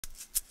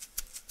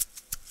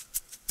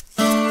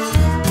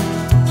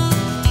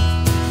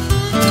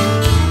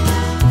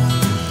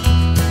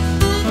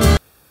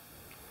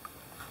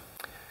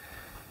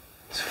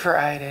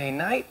Friday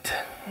night.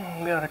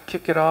 We gotta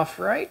kick it off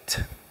right.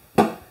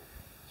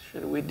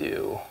 Should we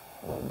do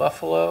a little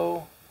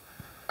buffalo,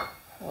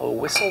 a little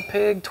whistle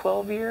pig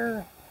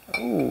 12-year?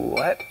 Ooh,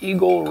 that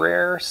Eagle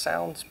Rare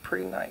sounds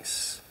pretty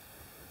nice.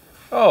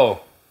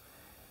 Oh,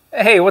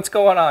 hey, what's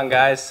going on,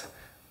 guys?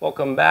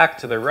 Welcome back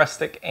to the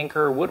Rustic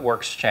Anchor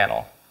Woodworks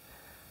channel.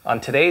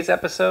 On today's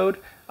episode,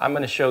 I'm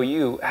going to show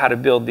you how to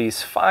build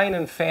these fine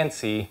and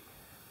fancy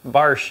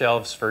bar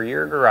shelves for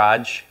your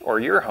garage or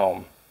your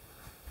home.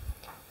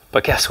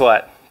 But guess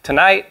what?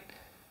 Tonight,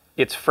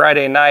 it's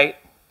Friday night.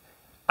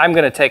 I'm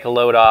going to take a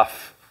load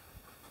off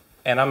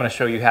and I'm going to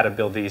show you how to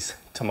build these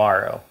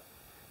tomorrow.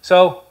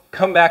 So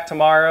come back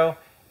tomorrow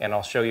and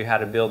I'll show you how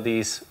to build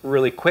these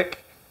really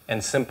quick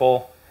and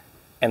simple,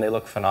 and they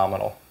look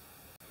phenomenal.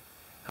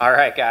 All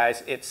right,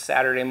 guys, it's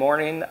Saturday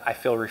morning. I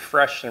feel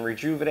refreshed and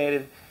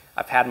rejuvenated.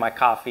 I've had my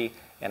coffee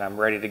and I'm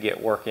ready to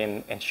get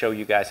working and show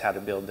you guys how to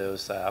build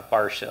those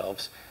bar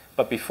shelves.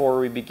 But before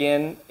we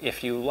begin,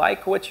 if you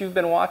like what you've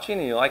been watching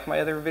and you like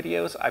my other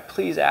videos, I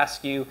please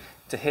ask you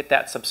to hit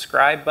that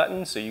subscribe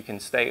button so you can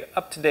stay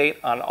up to date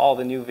on all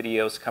the new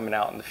videos coming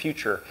out in the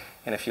future.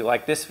 And if you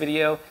like this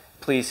video,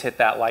 please hit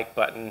that like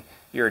button.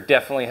 You're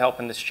definitely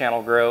helping this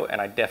channel grow and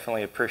I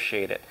definitely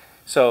appreciate it.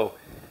 So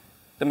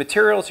the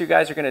materials you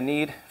guys are going to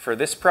need for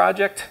this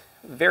project,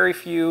 very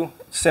few,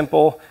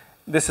 simple.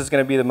 This is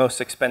going to be the most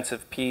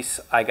expensive piece.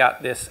 I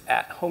got this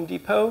at Home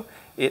Depot.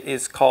 It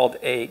is called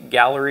a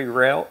gallery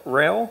rail,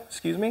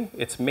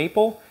 It's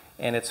maple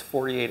and it's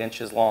 48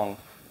 inches long.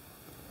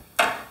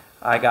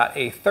 I got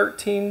a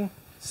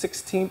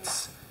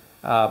 13/16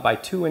 by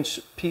 2-inch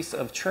piece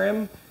of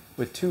trim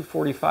with two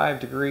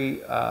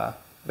 45-degree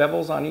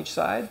bevels on each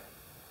side.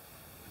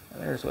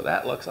 And there's what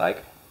that looks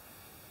like.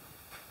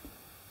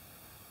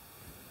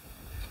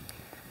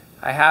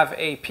 I have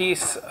a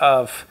piece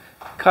of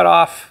cut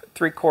off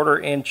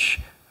 3/4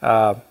 inch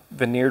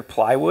veneered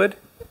plywood.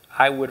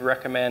 I would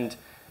recommend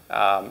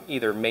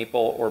either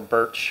maple or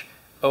birch.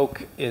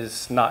 Oak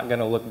is not going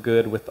to look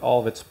good with all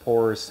of its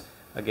pores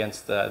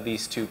against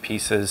these two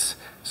pieces.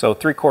 So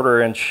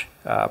 3/4 inch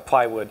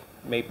plywood,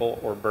 maple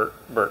or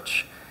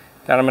birch.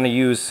 Then I'm going to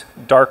use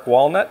dark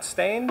walnut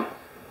stain,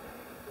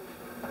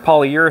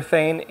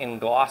 polyurethane in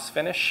gloss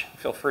finish.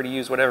 Feel free to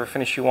use whatever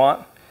finish you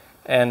want,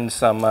 and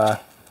some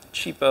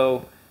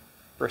cheapo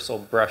bristle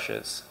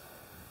brushes.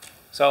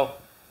 So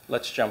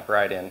let's jump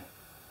right in.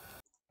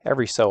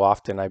 Every so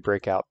often I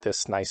break out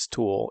this nice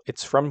tool.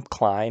 It's from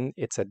Klein.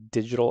 It's a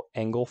digital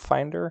angle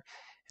finder,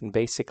 and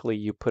basically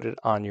you put it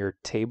on your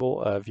table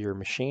of your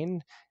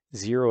machine,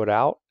 zero it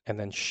out, and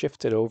then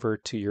shift it over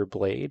to your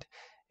blade,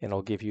 and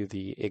it'll give you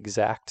the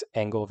exact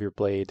angle of your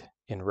blade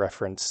in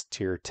reference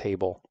to your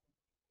table.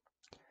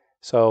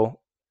 So,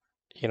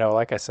 you know,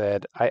 like I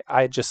said,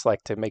 I just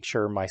like to make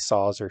sure my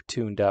saws are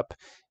tuned up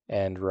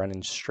and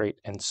running straight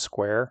and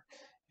square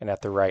and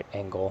at the right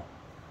angle.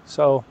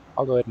 So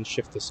I'll go ahead and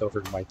shift this over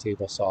to my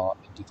table saw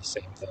and do the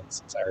same thing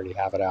since I already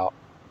have it out.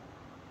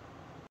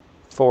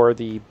 For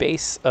the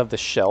base of the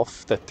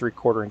shelf, the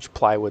 3/4 inch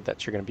plywood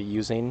that you're going to be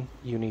using,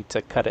 you need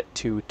to cut it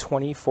to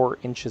 24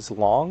 inches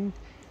long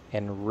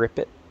and rip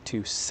it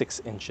to 6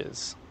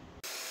 inches.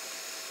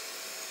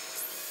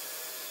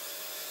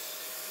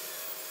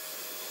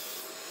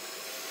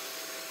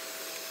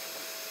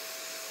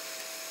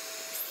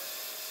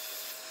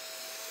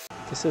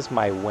 This is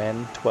my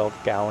Wen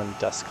 12-gallon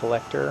dust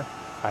collector.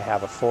 I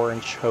have a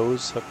 4-inch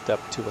hose hooked up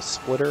to a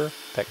splitter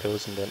that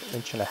goes into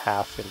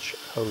 1.5 inch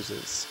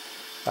hoses.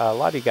 A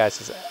lot of you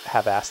guys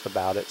have asked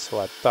about it, so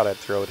I thought I'd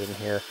throw it in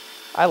here.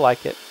 I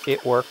like it.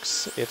 It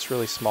works. It's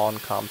really small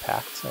and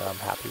compact, and I'm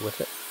happy with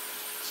it.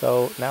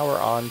 So now we're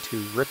on to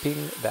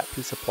ripping that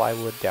piece of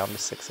plywood down to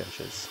 6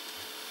 inches.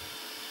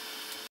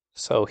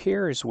 So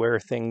here's where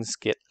things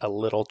get a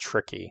little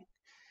tricky.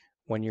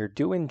 When you're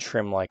doing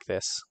trim like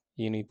this,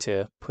 you need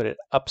to put it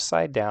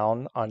upside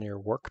down on your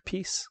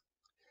workpiece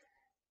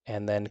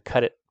and then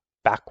cut it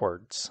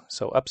backwards.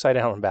 So upside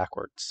down and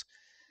backwards.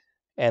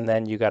 And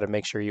then you got to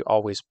make sure you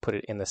always put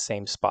it in the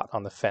same spot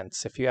on the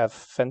fence. If you have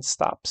fence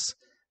stops,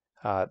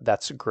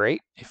 that's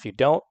great. If you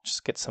don't,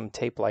 just get some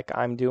tape like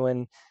I'm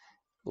doing,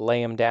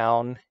 lay them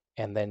down,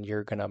 and then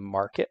you're going to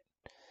mark it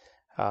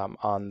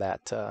on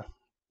that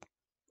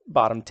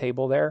bottom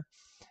table there.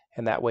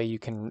 And that way you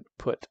can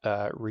put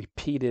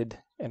repeated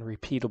and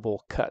repeatable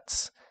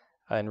cuts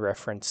in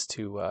reference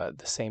to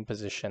the same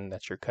position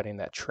that you're cutting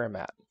that trim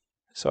at.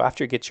 So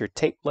after you get your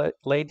tape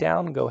laid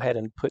down, go ahead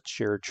and put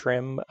your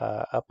trim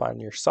up on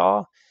your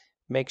saw.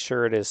 Make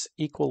sure it is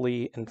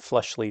equally and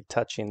flushly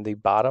touching the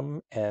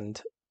bottom and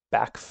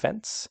back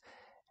fence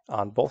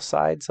on both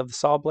sides of the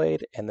saw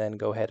blade, and then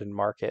go ahead and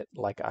mark it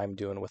like I'm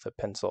doing with a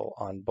pencil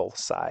on both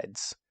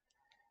sides.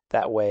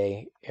 That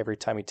way, every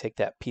time you take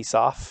that piece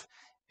off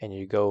and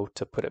you go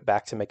to put it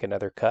back to make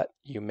another cut,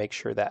 you make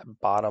sure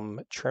that bottom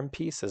trim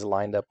piece is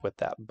lined up with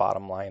that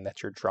bottom line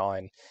that you're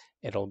drawing.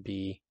 It'll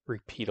be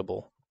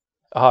repeatable.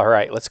 All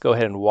right, let's go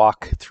ahead and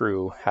walk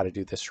through how to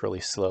do this really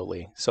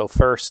slowly. So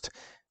first,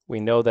 we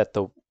know that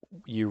the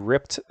you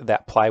ripped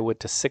that plywood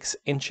to 6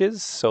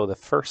 inches. So the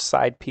first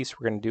side piece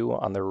we're going to do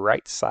on the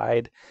right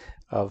side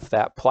of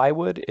that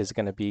plywood is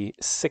going to be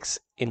 6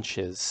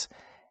 inches.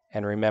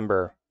 And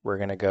remember, we're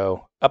going to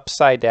go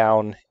upside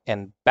down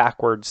and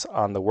backwards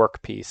on the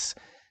workpiece.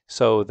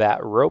 So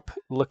that rope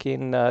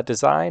looking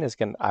design is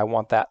I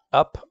want that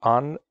up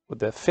on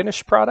the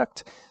finished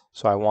product.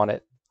 So I want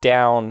it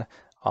down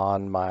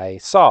on my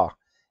saw.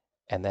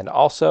 And then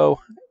also,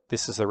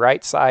 this is the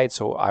right side,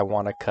 so I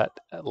want to cut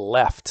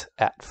left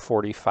at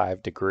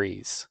 45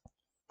 degrees.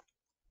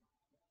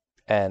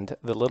 And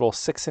the little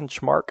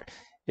 6-inch mark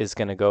is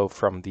going to go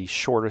from the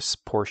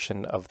shortest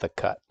portion of the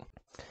cut.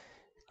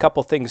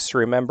 Couple things to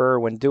remember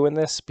when doing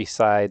this,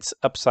 besides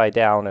upside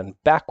down and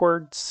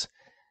backwards,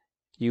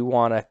 you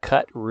want to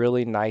cut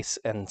really nice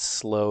and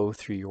slow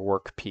through your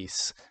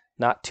workpiece.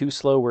 Not too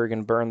slow where you're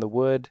going to burn the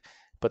wood,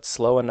 but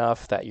slow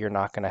enough that you're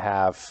not going to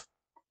have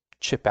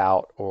chip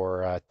out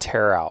or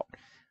tear out.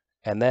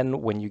 And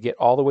then when you get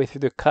all the way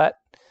through the cut,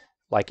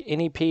 like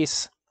any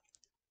piece,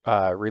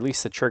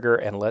 release the trigger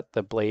and let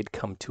the blade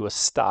come to a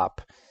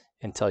stop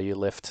until you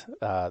lift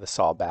the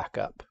saw back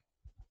up.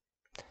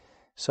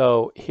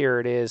 So here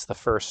it is, the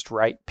first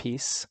right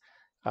piece.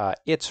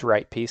 It's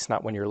right piece,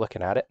 not when you're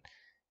looking at it,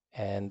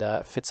 and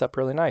fits up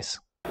really nice.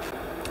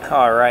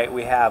 All right,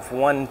 we have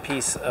one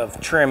piece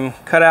of trim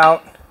cut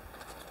out.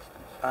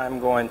 I'm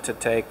going to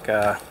take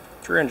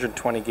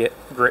 320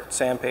 grit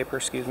sandpaper,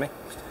 excuse me,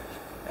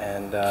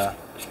 and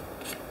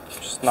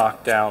just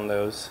knock down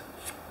those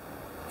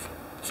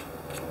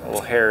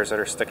little hairs that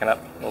are sticking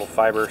up, little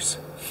fibers.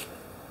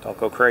 Don't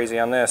go crazy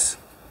on this.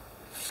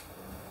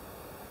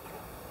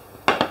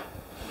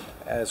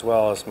 As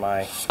well as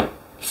my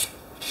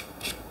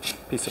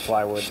piece of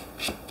plywood.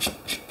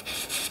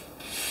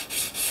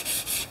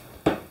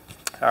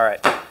 All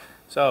right,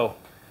 so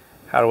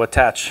how to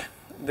attach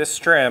this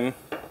trim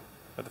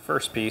for the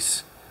first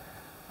piece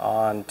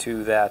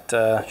onto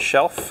that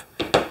shelf.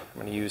 I'm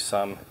going to use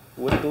some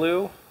wood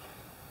glue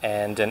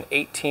and an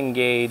 18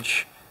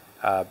 gauge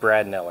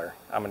brad nailer.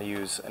 I'm going to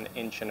use 1.25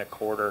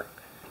 inches.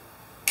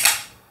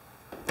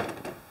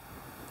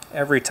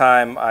 Every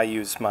time I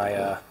use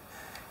my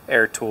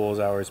air tools,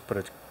 I always put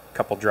a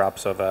couple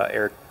drops of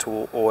air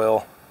tool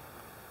oil,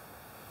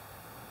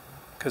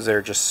 because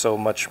there's just so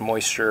much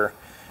moisture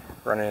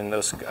running in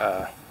those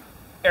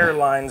air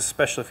lines,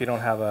 especially if you don't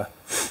have a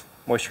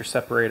moisture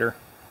separator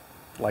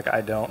like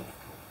I don't.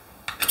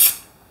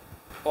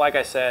 Like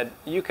I said,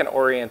 you can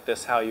orient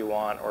this how you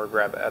want or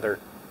grab other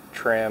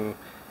trim.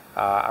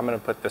 I'm going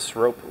to put this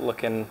rope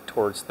looking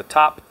towards the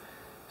top,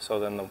 so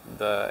then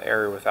the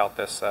area without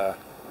this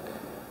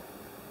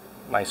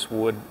nice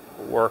wood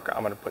work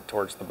I'm going to put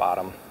towards the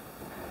bottom.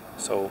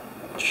 So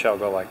it shall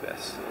go like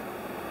this.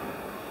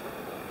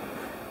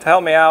 To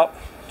help me out,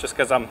 just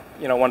because I'm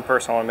one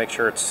person, I want to make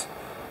sure it's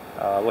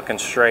looking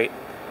straight,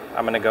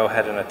 I'm going to go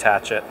ahead and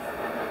attach it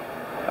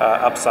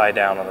upside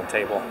down on the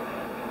table.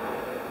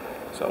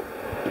 So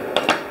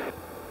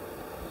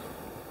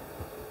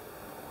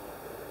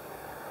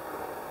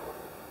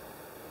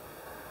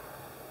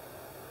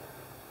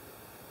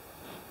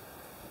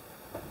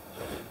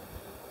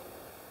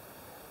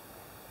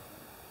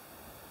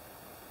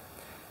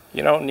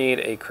you don't need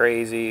a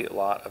crazy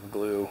lot of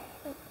glue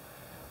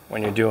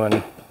when you're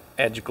doing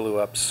edge glue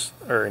ups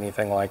or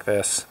anything like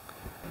this.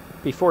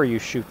 Before you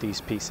shoot these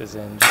pieces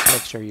in, just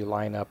make sure you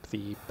line up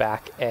the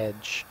back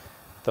edge,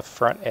 the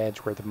front edge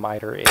where the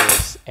miter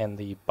is, and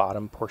the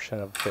bottom portion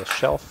of the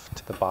shelf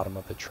to the bottom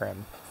of the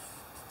trim.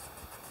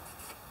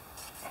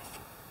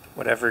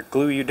 Whatever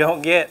glue you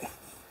don't get,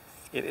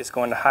 it is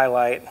going to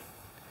highlight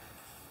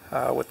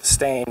with the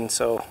stain,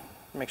 so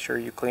make sure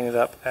you clean it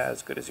up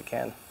as good as you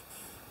can.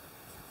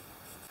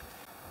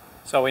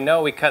 So we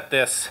know we cut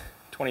this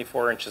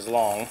 24 inches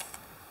long,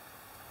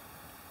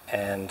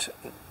 and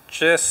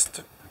just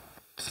for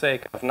the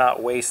sake of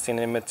not wasting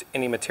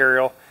any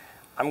material,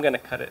 I'm going to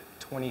cut it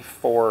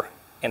 24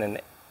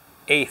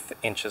 1/8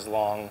 inches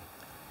long,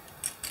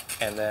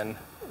 and then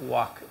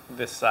walk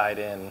this side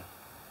in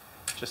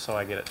just so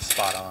I get it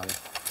spot on.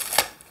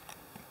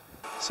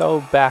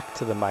 So back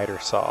to the miter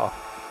saw.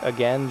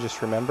 Again,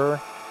 just remember,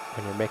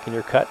 when you're making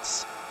your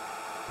cuts,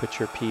 put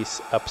your piece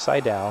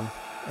upside down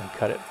and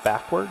cut it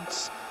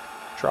backwards.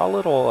 Draw a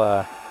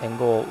little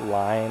angle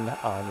line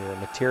on your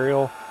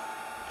material,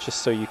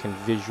 just so you can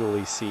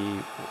visually see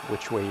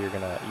which way you need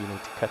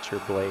to cut your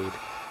blade.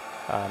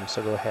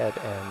 So go ahead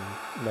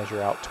and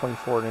measure out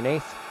 24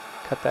 1/8,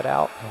 cut that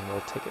out, and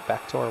we'll take it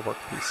back to our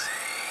workpiece.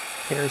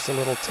 Here's a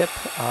little tip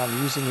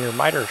on using your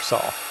miter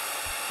saw.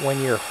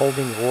 When you're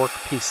holding your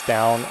workpiece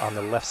down on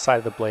the left side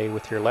of the blade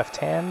with your left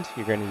hand,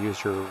 you're going to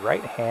use your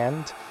right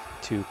hand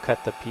to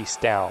cut the piece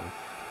down.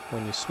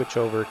 When you switch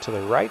over to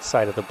the right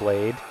side of the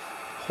blade,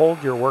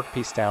 hold your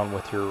workpiece down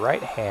with your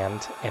right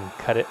hand and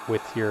cut it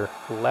with your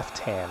left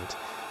hand.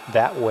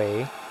 That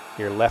way,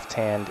 your left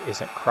hand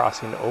isn't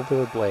crossing over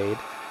the blade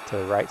to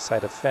the right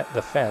side of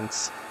the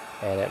fence,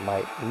 and it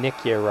might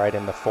nick you right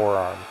in the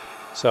forearm.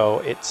 So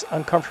it's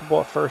uncomfortable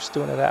at first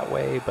doing it that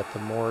way, but the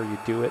more you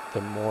do it,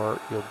 the more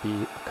you'll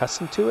be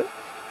accustomed to it,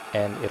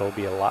 and it'll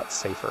be a lot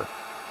safer.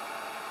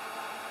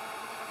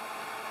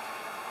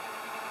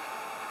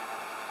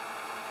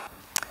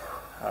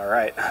 All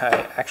right,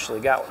 I actually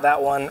got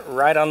that one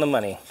right on the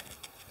money.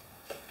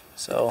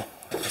 So,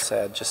 like I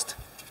said, just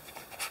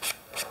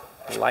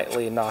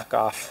lightly knock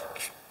off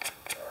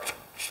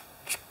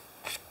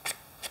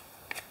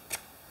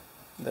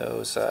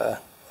those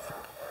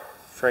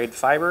frayed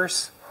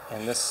fibers,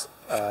 and this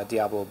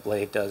Diablo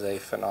blade does a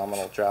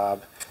phenomenal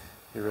job.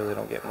 You really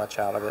don't get much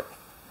out of it.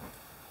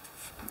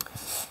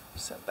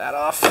 Set that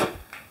off.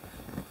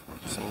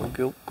 Some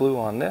glue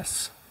on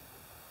this.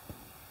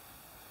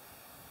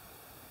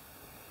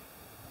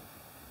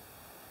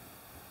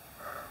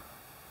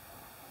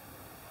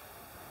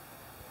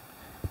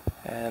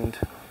 And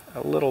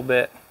a little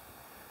bit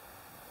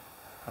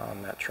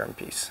on that trim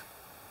piece.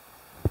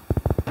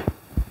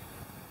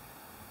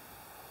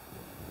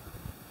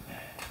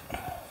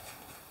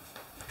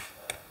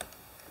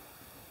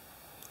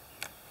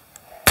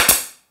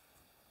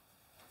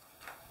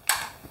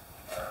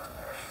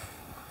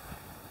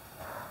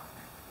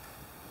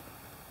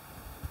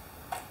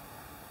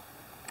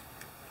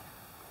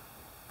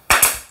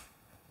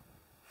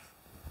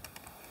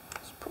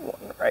 Let's put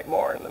one right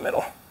more in the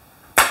middle.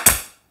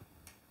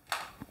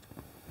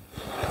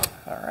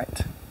 All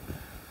right,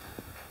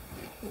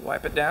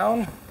 wipe it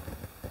down,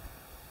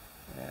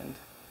 and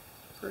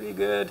pretty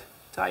good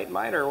tight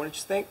miter, what did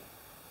you think?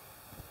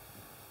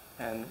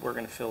 And we're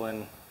going to fill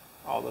in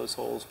all those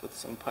holes with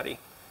some putty,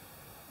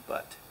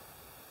 but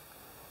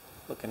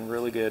looking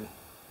really good.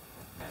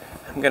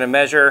 I'm going to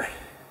measure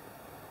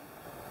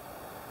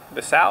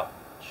this out,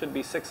 should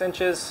be 6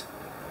 inches.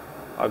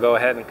 I'll go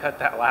ahead and cut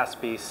that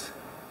last piece,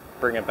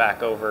 bring it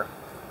back over,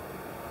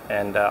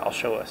 and I'll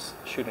show us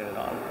shooting it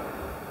on.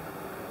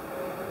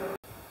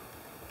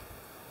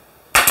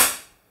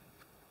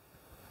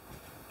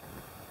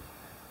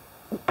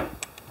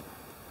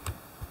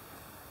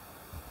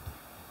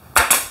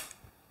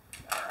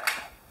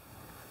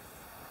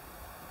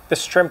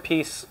 This trim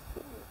piece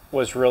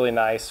was really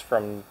nice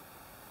from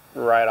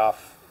right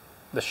off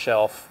the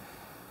shelf.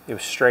 It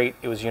was straight,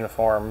 it was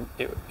uniform,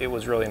 it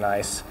was really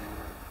nice.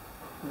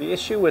 The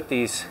issue with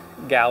these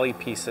galley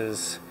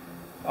pieces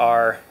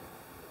are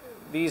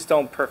these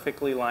don't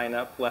perfectly line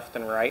up left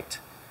and right,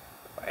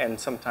 and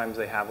sometimes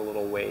they have a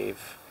little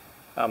wave.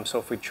 So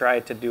if we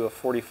tried to do a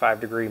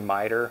 45-degree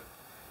miter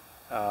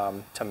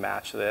to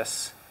match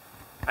this,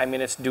 I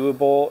mean, it's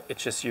doable.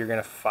 It's just you're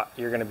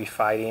gonna be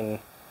fighting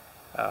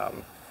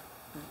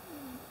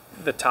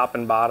the top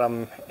and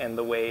bottom and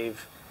the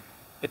wave.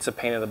 It's a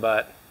pain in the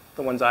butt.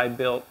 The ones I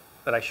built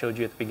that I showed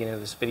you at the beginning of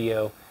this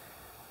video,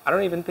 I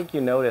don't even think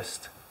you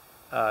noticed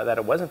that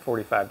it wasn't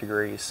 45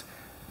 degrees.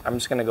 I'm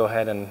just going to go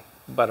ahead and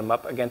butt them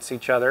up against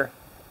each other,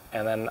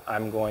 and then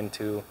I'm going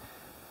to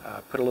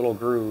put a little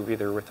groove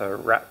either with a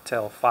rat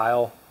tail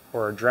file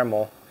or a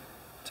Dremel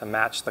to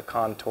match the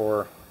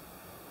contour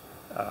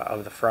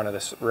of the front of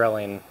this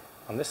railing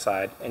on this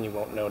side, and you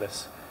won't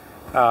notice.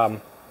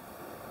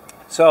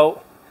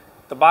 So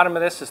the bottom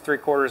of this is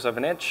 3/4 of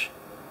an inch.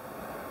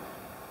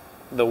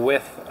 The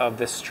width of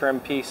this trim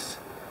piece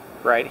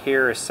right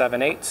here is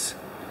 7/8.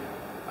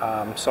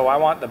 So I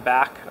want the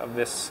back of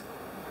this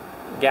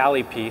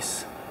galley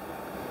piece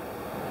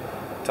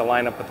to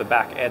line up with the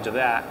back edge of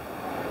that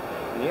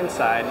on the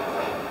inside,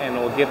 and it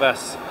will give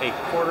us an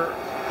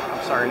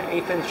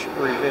 1/8 inch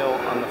reveal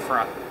on the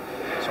front.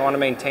 So I want to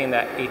maintain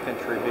that 1/8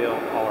 inch reveal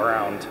all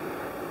around.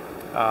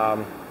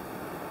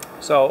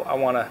 So I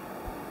want to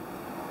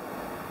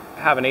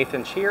have an 1/8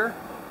 inch here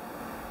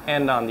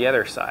and on the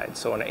other side.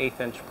 So an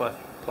 1/8 inch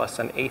plus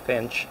an 1/8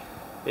 inch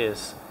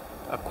is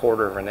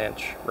 1/4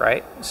 inch,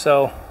 right?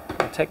 So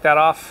we'll take that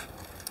off.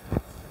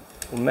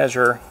 We'll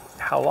measure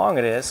how long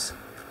it is.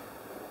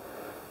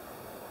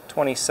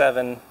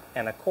 27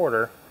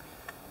 1/4.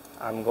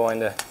 I'm going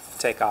to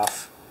take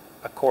off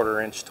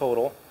 1/4 inch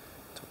total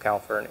to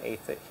account for an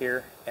 1/8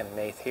 here and an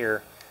 1/8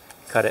 here.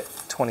 Cut it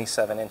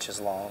 27 inches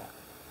long.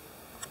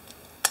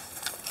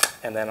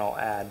 And then I'll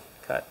add,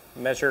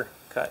 measure,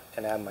 cut,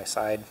 and add my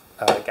side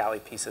galley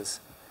pieces.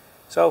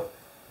 So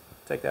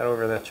take that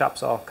over the chop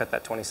saw, cut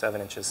that 27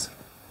 inches.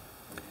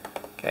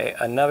 Okay,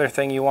 another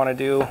thing you want to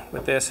do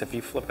with this, if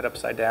you flip it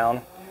upside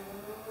down,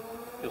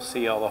 you'll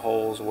see all the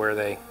holes where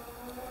they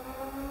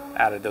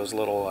added those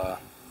little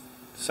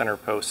center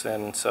posts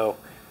in. So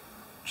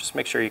just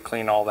make sure you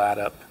clean all that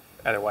up,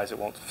 otherwise it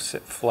won't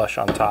sit flush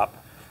on top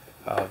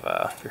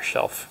of your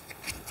shelf.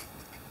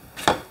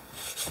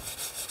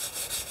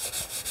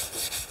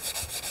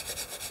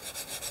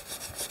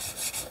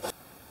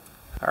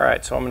 All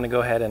right, so I'm going to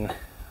go ahead and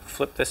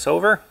flip this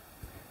over,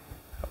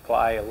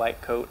 apply a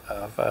light coat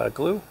of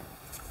glue,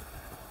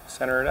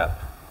 center it up,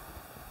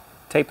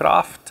 tape it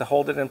off to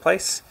hold it in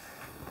place,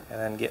 and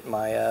then get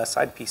my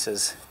side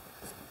pieces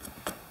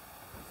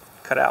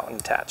cut out and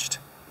attached.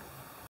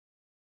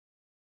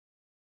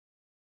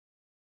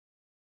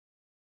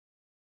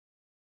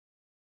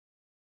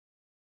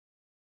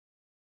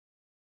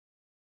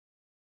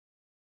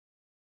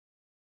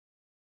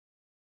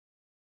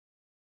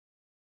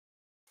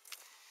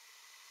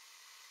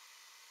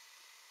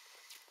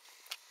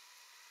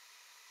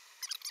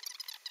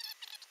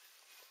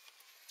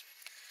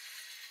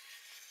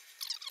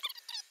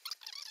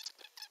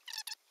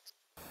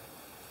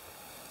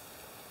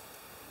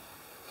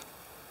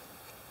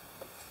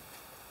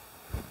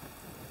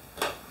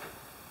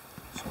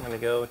 I'm going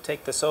to go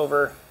take this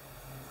over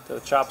to the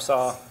chop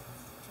saw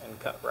and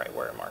cut right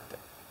where I marked it.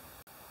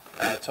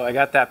 Alright, so I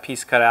got that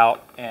piece cut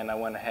out and I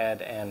went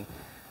ahead and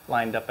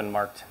lined up and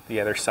marked the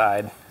other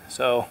side.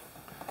 So,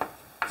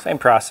 same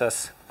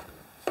process.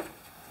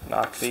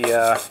 Knock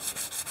the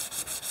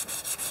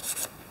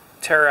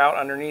tear out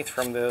underneath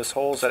from those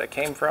holes that it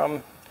came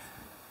from.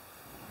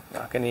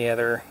 Knock any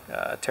other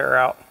tear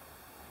out.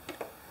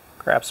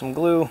 Grab some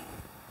glue,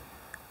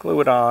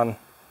 glue it on,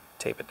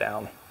 tape it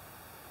down.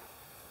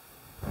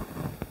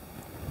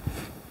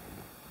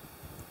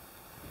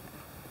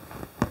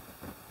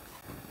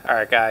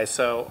 Alright guys,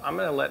 so I'm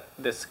going to let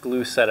this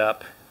glue set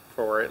up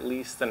for at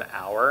least an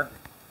hour.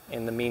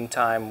 In the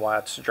meantime, while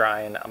it's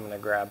drying, I'm going to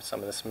grab some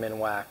of this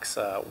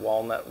Minwax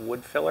walnut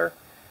wood filler.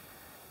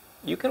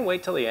 You can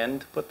wait till the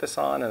end to put this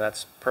on, and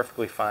that's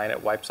perfectly fine.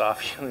 It wipes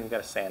off, you don't even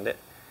got to sand it.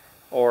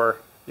 Or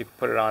you can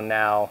put it on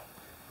now,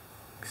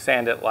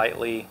 sand it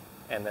lightly,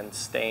 and then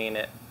stain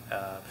it,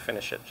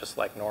 finish it just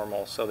like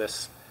normal. So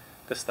this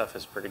stuff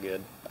is pretty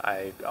good.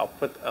 I'll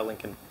put a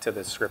link into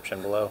the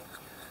description below.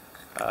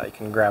 You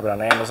can grab it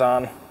on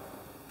Amazon.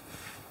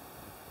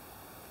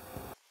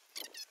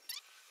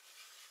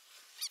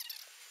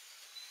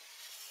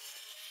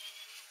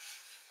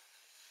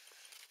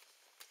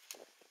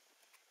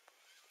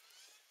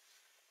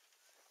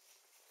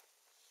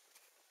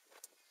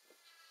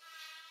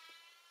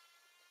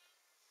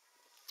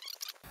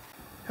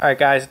 Alright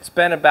guys, it's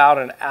been about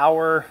an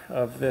hour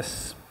of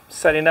this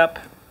setting up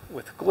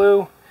with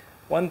glue.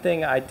 One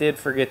thing I did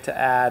forget to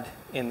add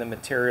in the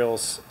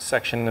materials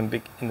section in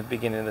the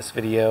beginning of this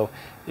video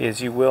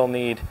is you will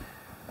need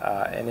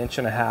an 1.5 inch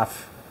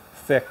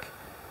thick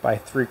by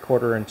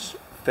 3/4 inch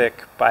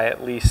thick by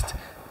at least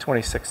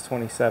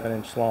 26-27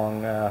 inch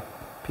long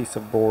piece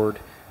of board.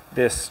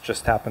 This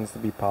just happens to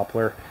be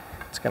poplar.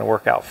 It's going to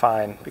work out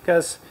fine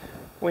because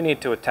we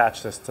need to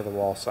attach this to the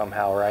wall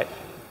somehow, right?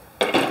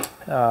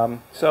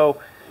 So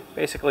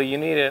basically you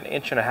need an 1.5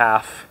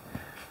 inch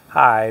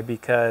high,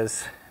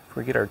 because if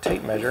we get our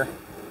tape measure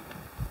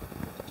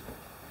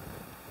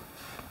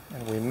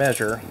and we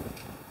measure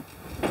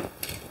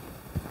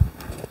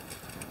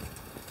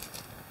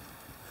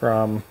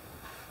from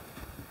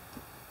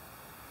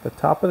the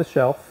top of the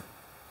shelf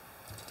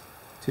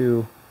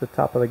to the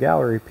top of the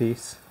gallery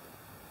piece,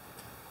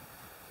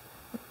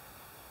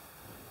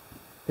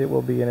 it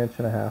will be an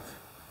 1.5 inch.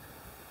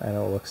 I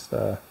know it looks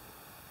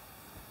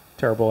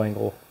terrible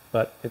angle,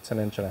 but it's an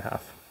 1.5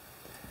 inch.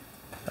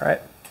 All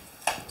right,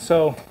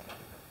 so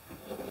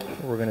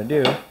what we're going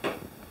to do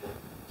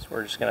is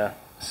we're just going to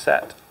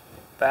set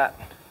that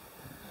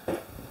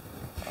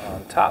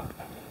on top.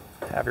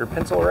 Have your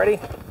pencil ready.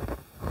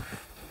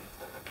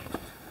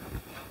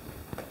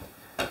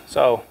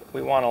 So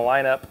we want to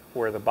line up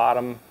where the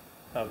bottom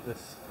of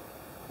this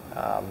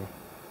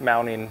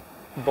mounting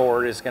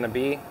board is going to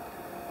be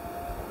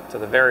to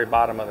the very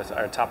bottom of this,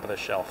 or top of the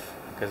shelf,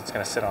 because it's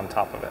going to sit on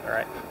top of it. All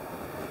right.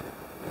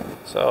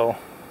 So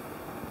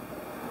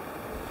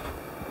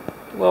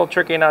a little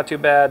tricky, not too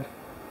bad.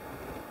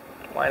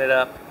 Line it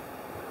up.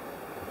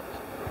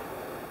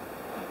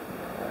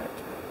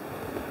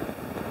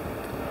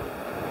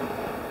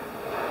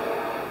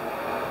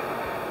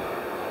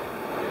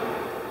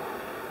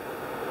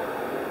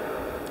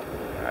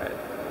 All right.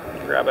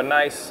 Grab a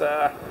nice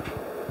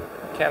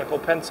mechanical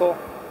pencil,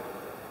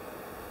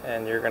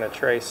 and you're going to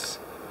trace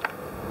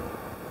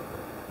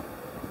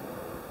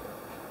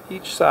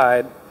each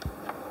side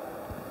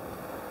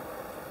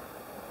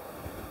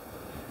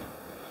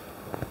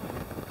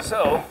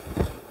so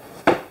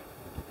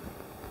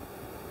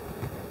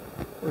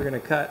we're going to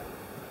cut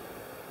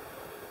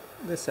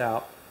this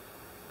out,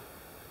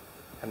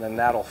 and then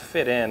that'll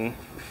fit in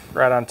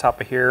right on top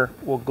of here.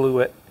 We'll glue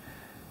it,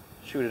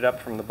 shoot it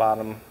up from the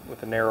bottom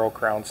with a narrow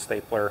crown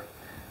stapler,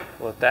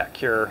 let that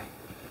cure,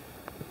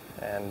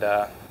 and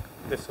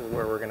this is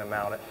where we're going to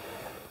mount it.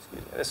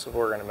 Excuse me, this is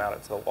where we're going to mount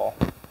it to the wall.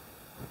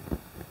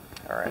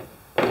 All right.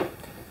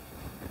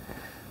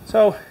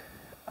 So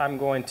I'm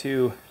going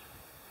to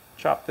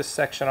chop this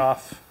section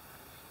off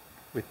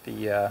with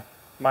the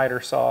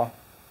miter saw.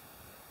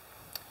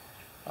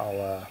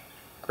 I'll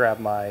grab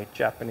my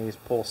Japanese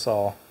pull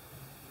saw,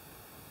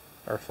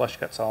 or flush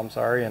cut saw, I'm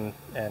sorry, and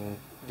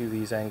do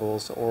these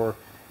angles, or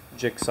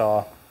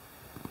jigsaw,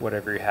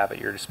 whatever you have at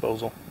your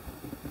disposal.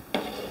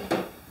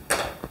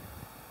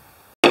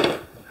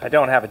 I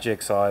don't have a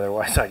jigsaw,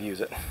 otherwise I'd use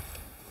it.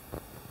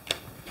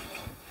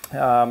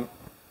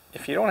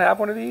 If you don't have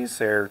one of these,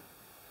 they're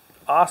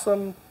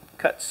awesome,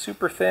 cut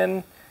super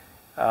thin.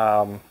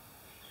 I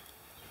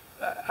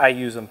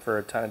use them for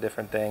a ton of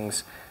different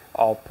things.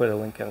 I'll put a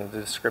link in the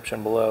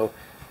description below.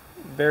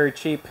 Very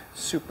cheap,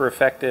 super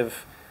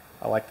effective.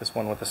 I like this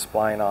one with a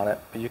spline on it,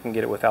 but you can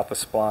get it without the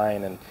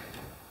spline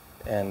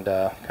and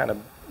kind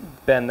of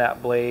bend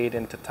that blade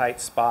into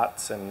tight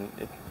spots, and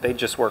they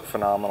just work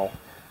phenomenal.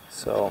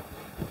 So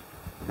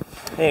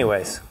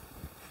anyways,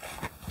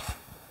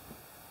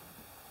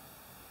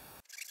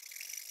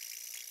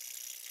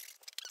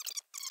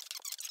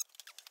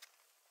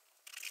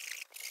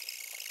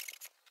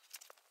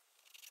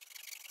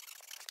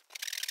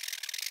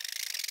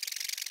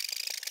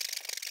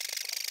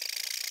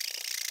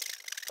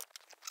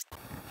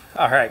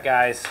 All right,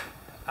 guys,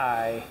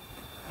 I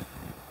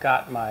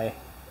got my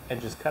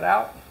edges cut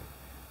out.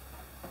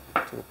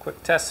 Do a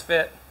quick test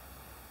fit.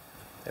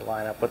 They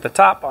line up with the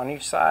top on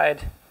each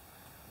side,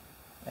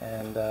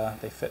 and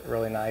they fit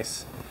really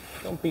nice.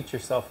 Don't beat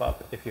yourself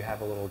up if you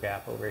have a little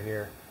gap over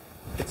here.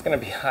 It's going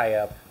to be high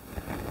up.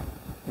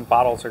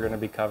 Bottles are going to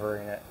be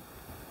covering it.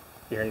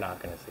 You're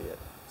not going to see it,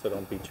 so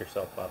don't beat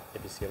yourself up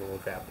if you see a little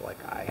gap like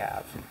I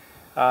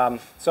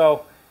have.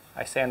 So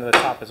I sanded the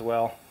top as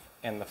well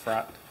and the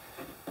front.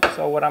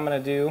 So what I'm going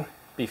to do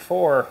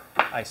before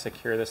I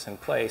secure this in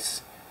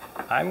place,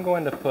 I'm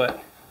going to put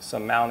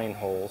some mounting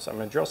holes. I'm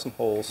going to drill some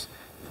holes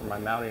for my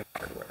mounting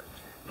hardware.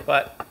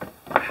 But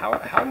how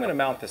I'm going to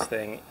mount this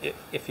thing,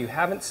 if you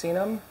haven't seen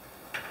them,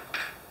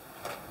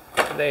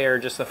 they are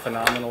just a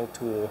phenomenal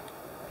tool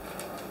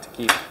to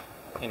keep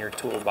in your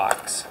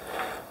toolbox.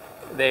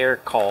 They are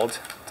called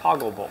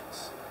toggle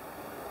bolts.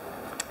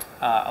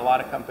 A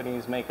lot of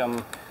companies make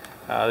them.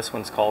 This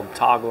one's called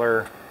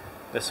Toggler.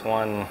 This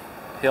one,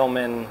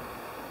 Hillman.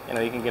 You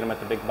know, you can get them at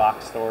the big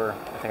box store.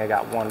 I think I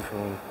got one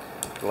from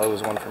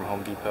Lowe's, one from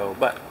Home Depot.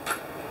 But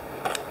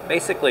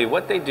basically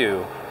what they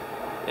do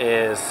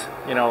is,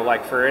 you know,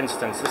 like for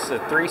instance, this is a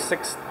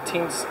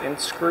 3/16 inch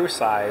screw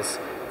size.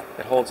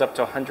 It holds up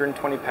to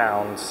 120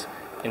 pounds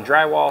in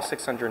drywall,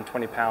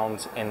 620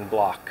 pounds in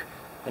block.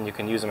 And you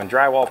can use them in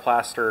drywall,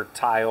 plaster,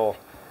 tile,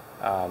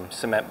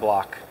 cement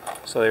block.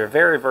 So they're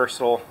very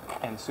versatile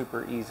and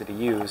super easy to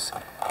use.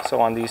 So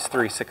on these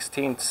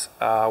 3/16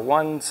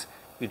 ones,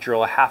 you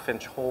drill a 1/2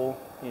 inch hole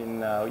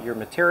in your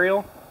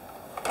material,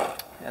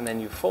 and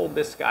then you fold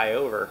this guy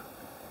over.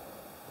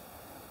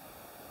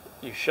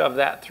 You shove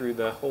that through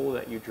the hole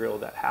that you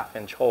drilled, that 1/2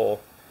 inch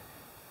hole,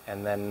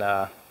 and then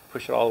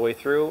push it all the way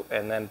through,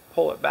 and then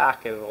pull it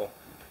back, and it'll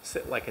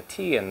sit like a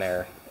T in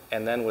there.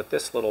 And then with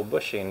this little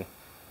bushing,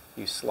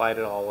 you slide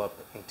it all up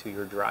into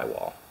your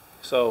drywall.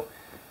 So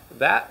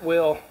that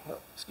will,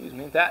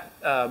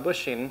 that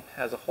bushing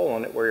has a hole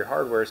in it where your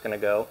hardware is going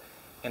to go,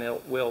 and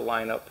it will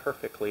line up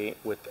perfectly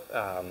with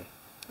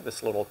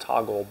this little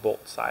toggle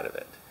bolt side of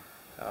it.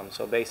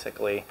 So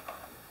basically,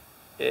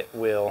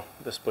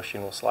 this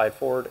bushing will slide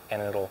forward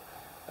and it'll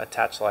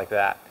attach like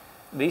that.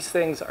 These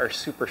things are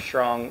super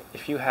strong.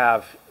 If you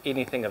have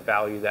anything of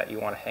value that you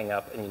want to hang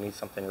up and you need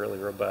something really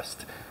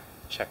robust,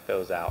 check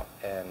those out,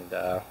 and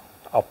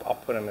I'll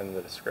put them in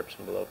the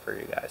description below for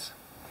you guys.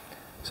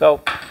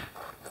 So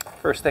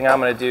first thing I'm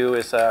going to do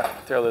is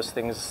throw those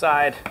things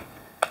aside,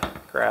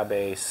 grab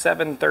a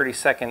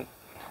 7/32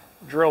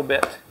 drill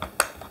bit,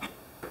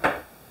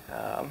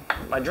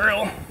 my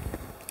drill,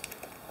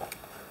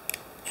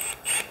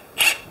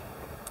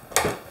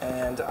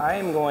 and I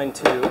am going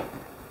to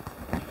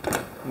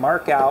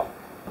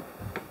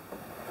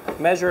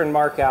measure and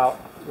mark out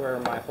where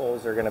my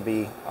holes are going to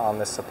be on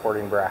this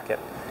supporting bracket.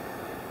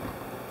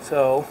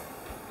 So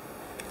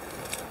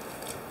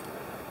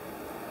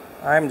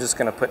I'm just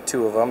going to put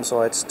 2 of them,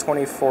 so it's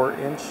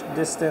 24-inch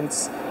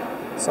distance.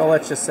 So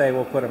let's just say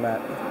we'll put them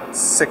at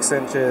 6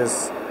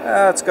 inches.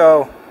 Let's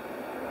go.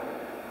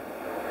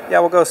 Yeah,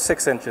 we'll go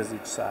 6 inches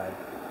each side.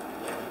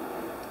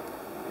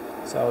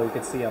 So you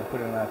can see I'm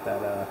putting them at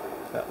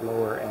that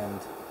lower end.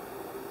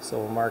 So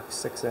we'll mark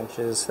 6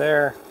 inches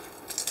there.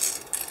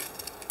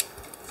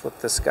 Flip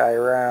this guy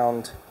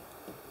around.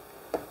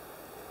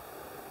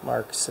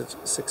 Mark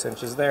 6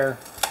 inches there.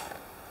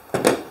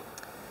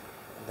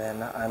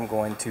 Then I'm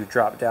going to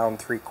drop down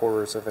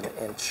 3/4 of an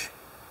inch.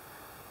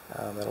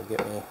 That'll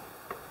get me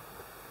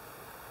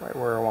right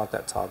where I want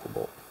that toggle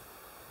bolt.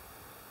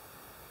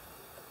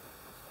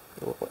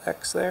 A little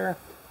X there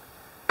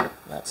on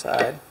that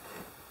side.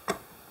 A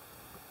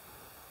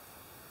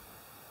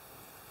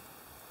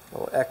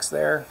little X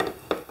there.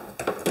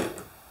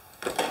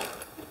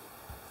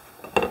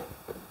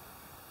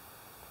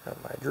 Grab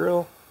my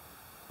drill.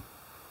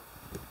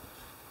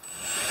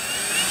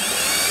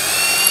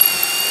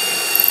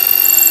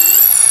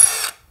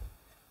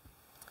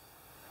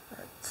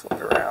 Flip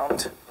it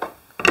around.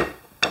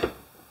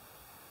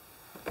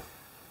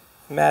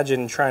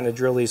 Imagine trying to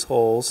drill these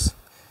holes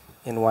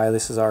in while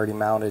this is already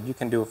mounted. You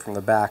can do it from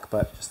the back,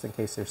 but just in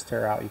case there's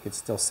tear out, you could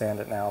still sand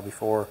it now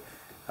before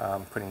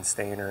putting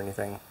stain or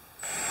anything.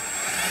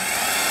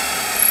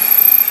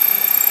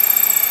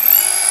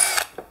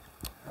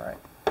 All right,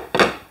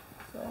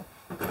 so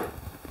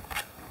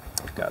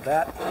got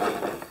that.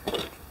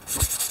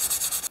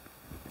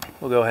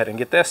 We'll go ahead and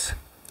get this.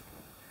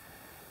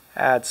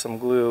 Add some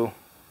glue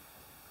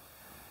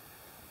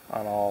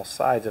on all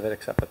sides of it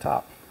except the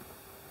top.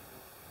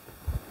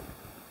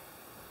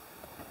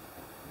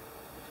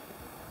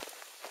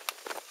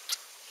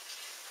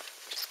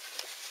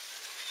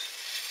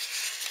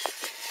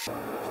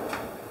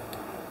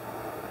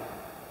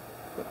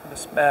 Flip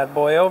this bad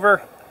boy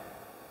over,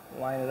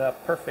 line it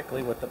up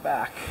perfectly with the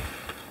back,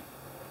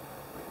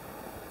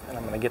 and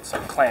I'm going to get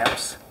some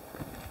clamps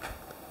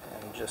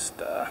and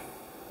just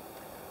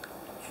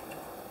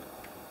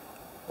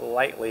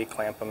lightly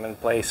clamp them in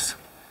place.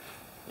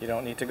 You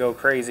don't need to go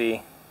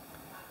crazy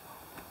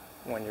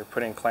when you're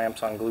putting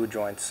clamps on glue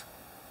joints.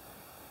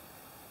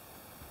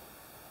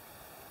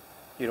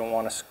 You don't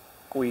want to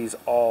squeeze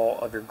all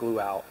of your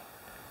glue out.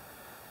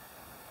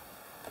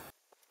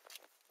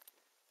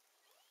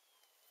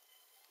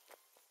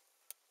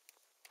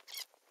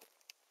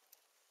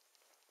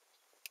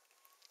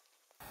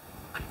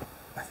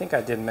 I think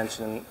I did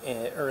mention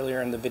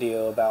earlier in the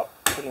video about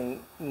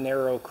putting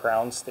narrow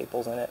crown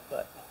staples in it,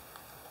 but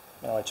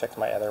you know, I checked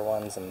my other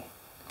ones and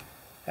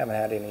haven't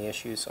had any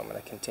issues, so I'm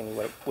going to continue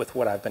with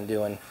what I've been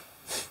doing.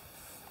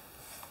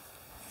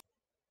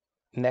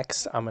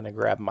 Next, I'm going to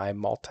grab my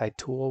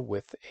multi-tool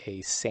with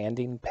a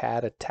sanding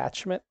pad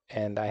attachment,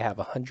 and I have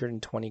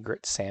 120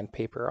 grit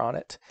sandpaper on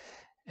it.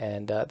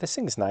 And this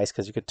thing's nice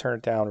because you could turn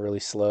it down really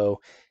slow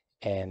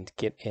and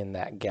get in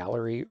that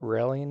gallery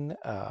railing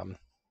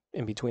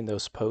in between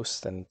those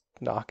posts and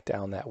knock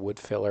down that wood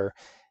filler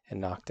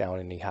and knock down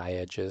any high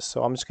edges.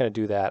 So I'm just going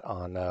to do that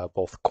on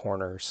both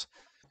corners.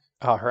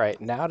 All right,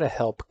 now to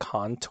help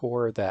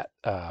contour that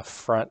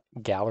front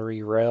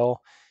gallery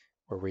rail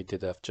where we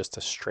did just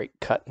a straight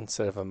cut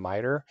instead of a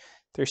miter,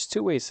 there's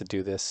two ways to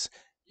do this.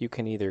 You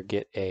can either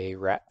get a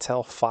rat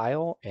tail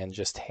file and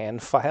just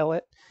hand file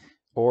it,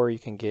 or you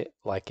can get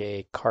like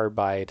a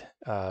carbide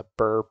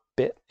burr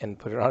bit and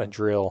put it on a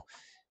drill,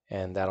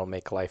 and that'll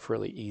make life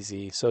really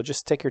easy. So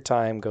just take your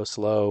time, go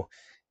slow,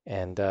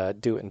 and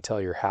do it until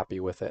you're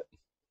happy with it.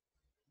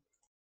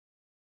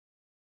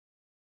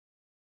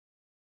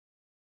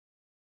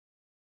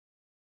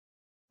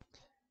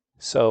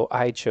 So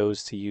I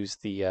chose to use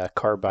the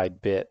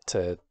carbide bit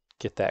to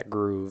get that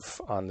groove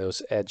on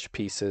those edge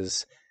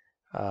pieces.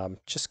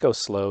 Just go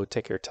slow,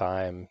 take your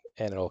time,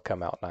 and it'll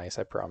come out nice,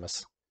 I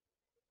promise.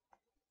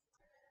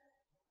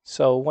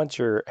 So once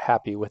you're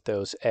happy with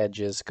those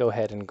edges, go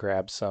ahead and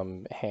grab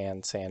some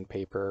hand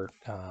sandpaper,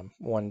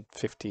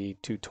 150,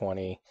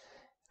 220,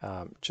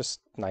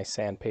 just nice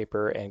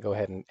sandpaper, and go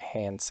ahead and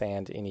hand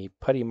sand any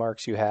putty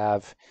marks you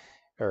have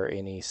or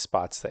any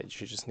spots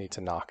that you just need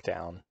to knock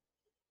down.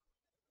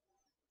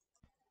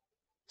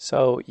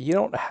 So you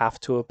don't have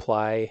to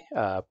apply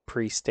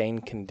pre-stain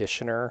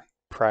conditioner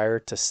prior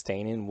to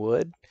staining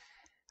wood.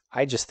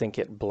 I just think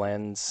it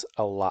blends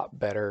a lot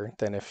better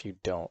than if you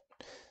don't.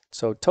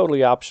 So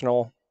totally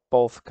optional,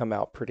 both come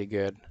out pretty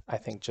good. I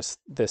think just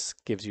this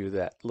gives you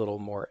that little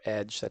more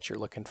edge that you're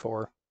looking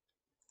for.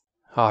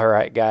 All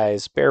right,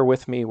 guys, bear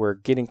with me. We're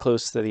getting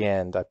close to the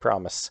end, I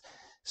promise.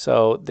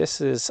 So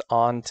this is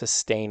on to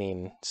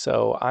staining.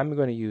 So I'm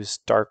going to use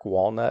dark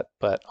walnut,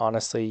 but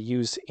honestly,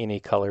 use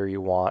any color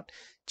you want.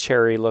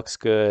 Cherry looks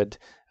good.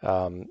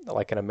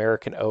 Like an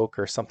American oak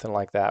or something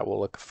like that will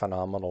look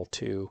phenomenal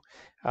too.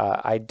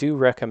 I do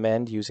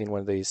recommend using one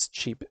of these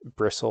cheap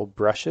bristle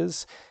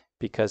brushes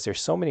because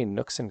there's so many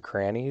nooks and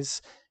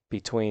crannies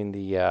between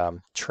the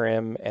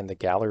trim and the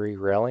gallery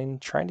railing.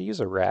 Trying to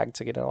use a rag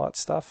to get in all that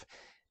stuff,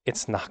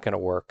 it's not going to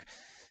work.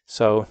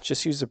 So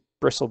just use a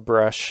bristle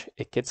brush.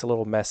 It gets a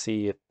little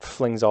messy. It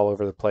flings all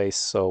over the place.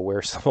 So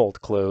wear some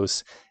old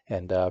clothes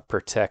and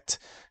protect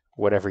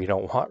whatever you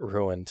don't want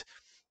ruined.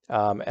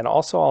 And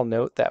also I'll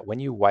note that when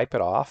you wipe it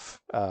off,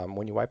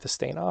 when you wipe the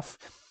stain off,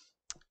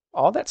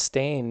 all that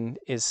stain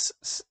is,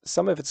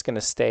 some of it's going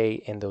to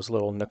stay in those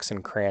little nooks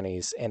and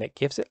crannies, and it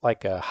gives it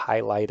like a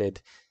highlighted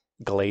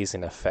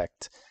glazing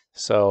effect.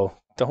 So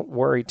don't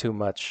worry too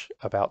much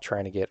about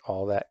trying to get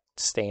all that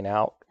stain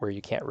out where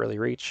you can't really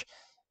reach.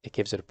 It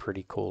gives it a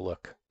pretty cool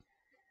look.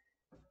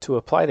 To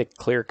apply the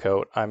clear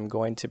coat, I'm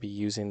going to be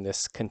using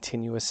this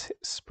continuous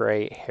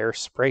spray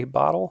hairspray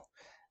bottle.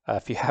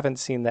 If you haven't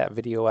seen that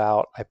video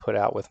out, I put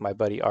out with my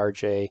buddy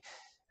RJ.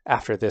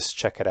 After this,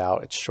 check it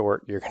out. It's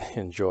short. You're going to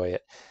enjoy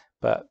it.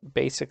 But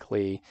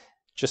basically,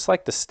 just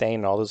like the stain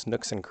and all those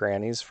nooks and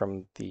crannies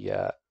from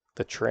the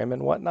trim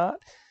and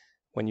whatnot,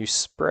 when you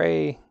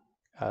spray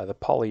the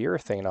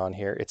polyurethane on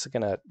here, it's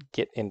going to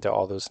get into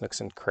all those nooks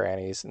and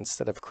crannies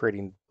instead of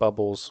creating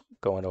bubbles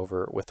going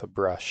over it with a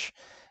brush.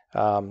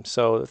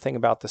 So the thing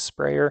about the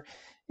sprayer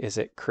is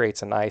it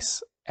creates a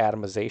nice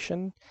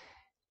atomization,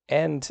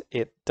 and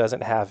it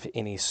doesn't have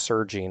any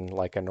surging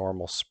like a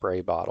normal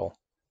spray bottle.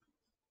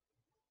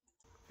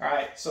 All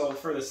right, so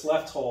for this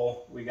left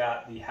hole, we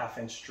got the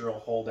 1/2-inch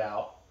drill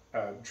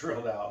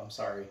drilled out, I'm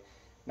sorry.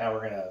 Now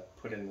we're gonna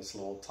put in this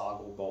little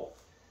toggle bolt.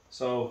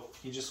 So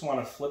you just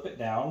wanna flip it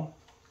down,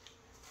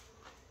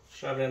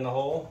 shove it in the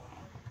hole,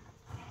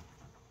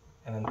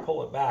 and then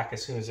pull it back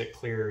as soon as it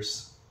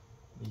clears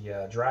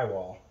the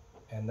drywall.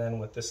 And then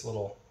with this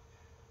little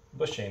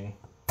bushing,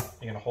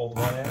 you're gonna hold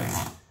one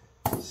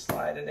in,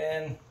 slide it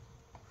in,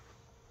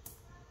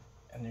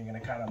 and you're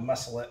gonna kind of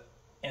muscle it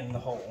in the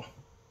hole.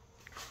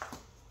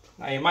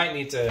 Now you might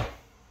need to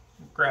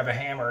grab a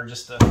hammer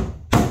just to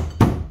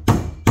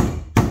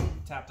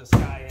tap this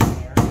guy in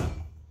there,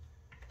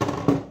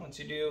 but once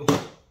you do,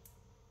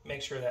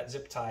 make sure that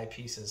zip tie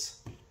piece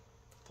is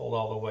pulled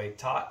all the way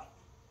taut,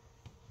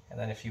 and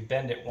then if you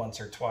bend it once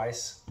or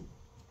twice,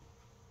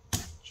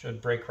 it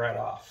should break right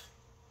off.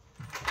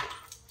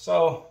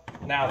 So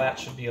now that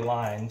should be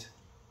aligned.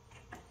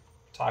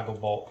 Toggle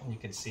bolt, you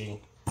can see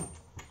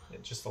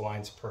it just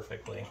aligns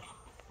perfectly.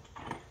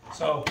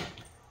 So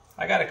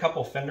I got a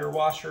couple fender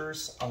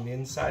washers on the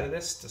inside of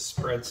this to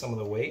spread some of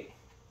the weight.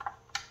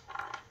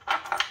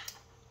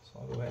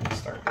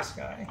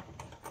 guy.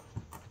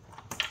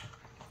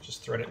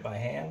 Just thread it by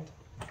hand.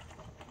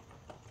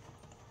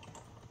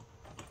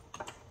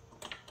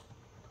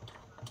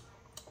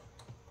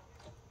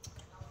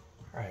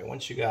 All right,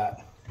 once you got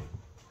a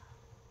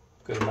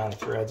good amount of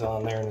threads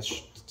on there and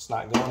it's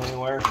not going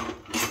anywhere,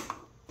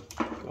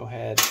 go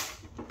ahead,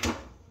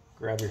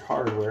 grab your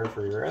hardware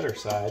for your other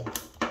side.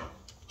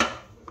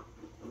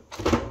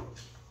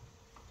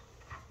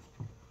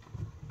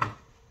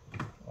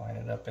 Line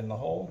it up in the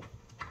hole.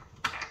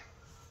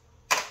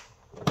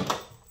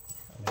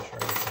 Make sure I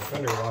get some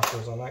fender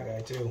washers on that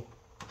guy too.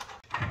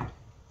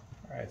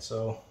 All right,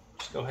 so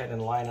just go ahead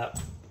and line up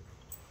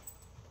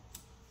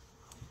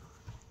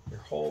your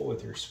hole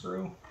with your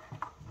screw,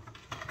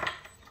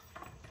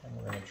 and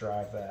we're going to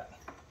drive that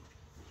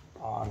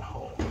on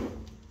home.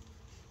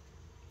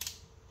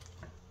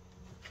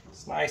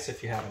 It's nice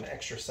if you have an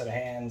extra set of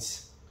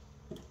hands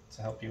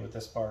to help you with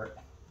this part.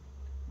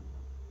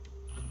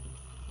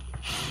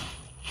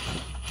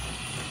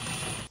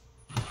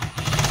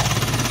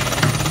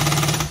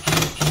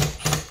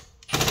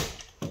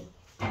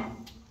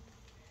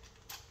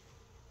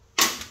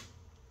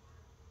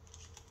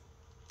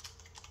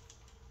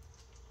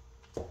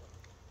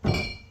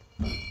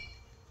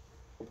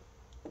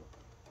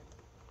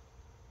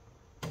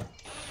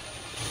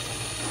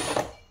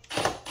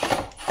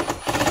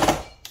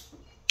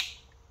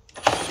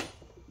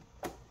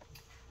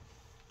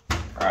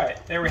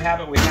 Alright, there we have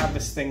it. We have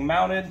this thing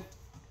mounted.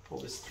 Pull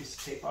this piece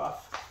of tape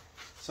off.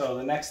 So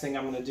the next thing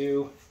I'm going to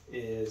do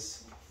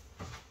is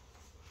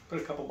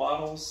put a couple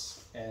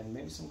bottles and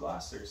maybe some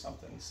glass or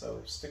something,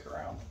 so stick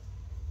around.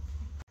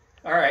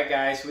 Alright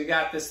guys, we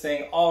got this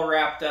thing all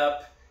wrapped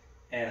up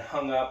and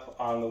hung up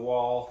on the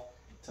wall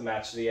to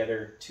match the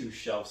other two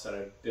shelves that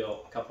I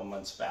built a couple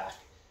months back.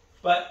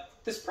 But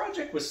this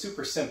project was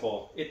super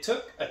simple. It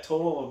took a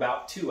total of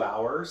about 2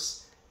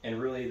 hours,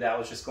 and really that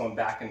was just going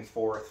back and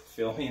forth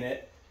filming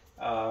it.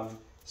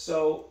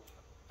 So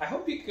I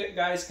hope you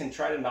guys can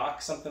try to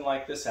knock something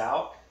like this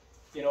out.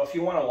 You know, if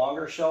you want a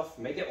longer shelf,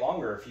 make it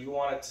longer. If you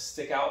want it to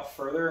stick out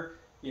further,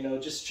 you know,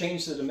 just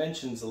change the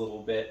dimensions a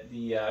little bit.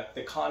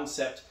 The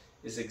concept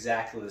is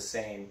exactly the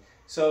same.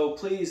 So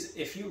please,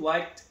 if you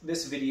liked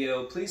this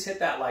video, please hit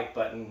that like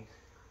button.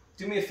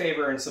 Do me a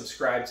favor and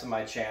subscribe to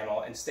my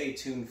channel, and stay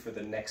tuned for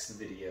the next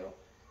video.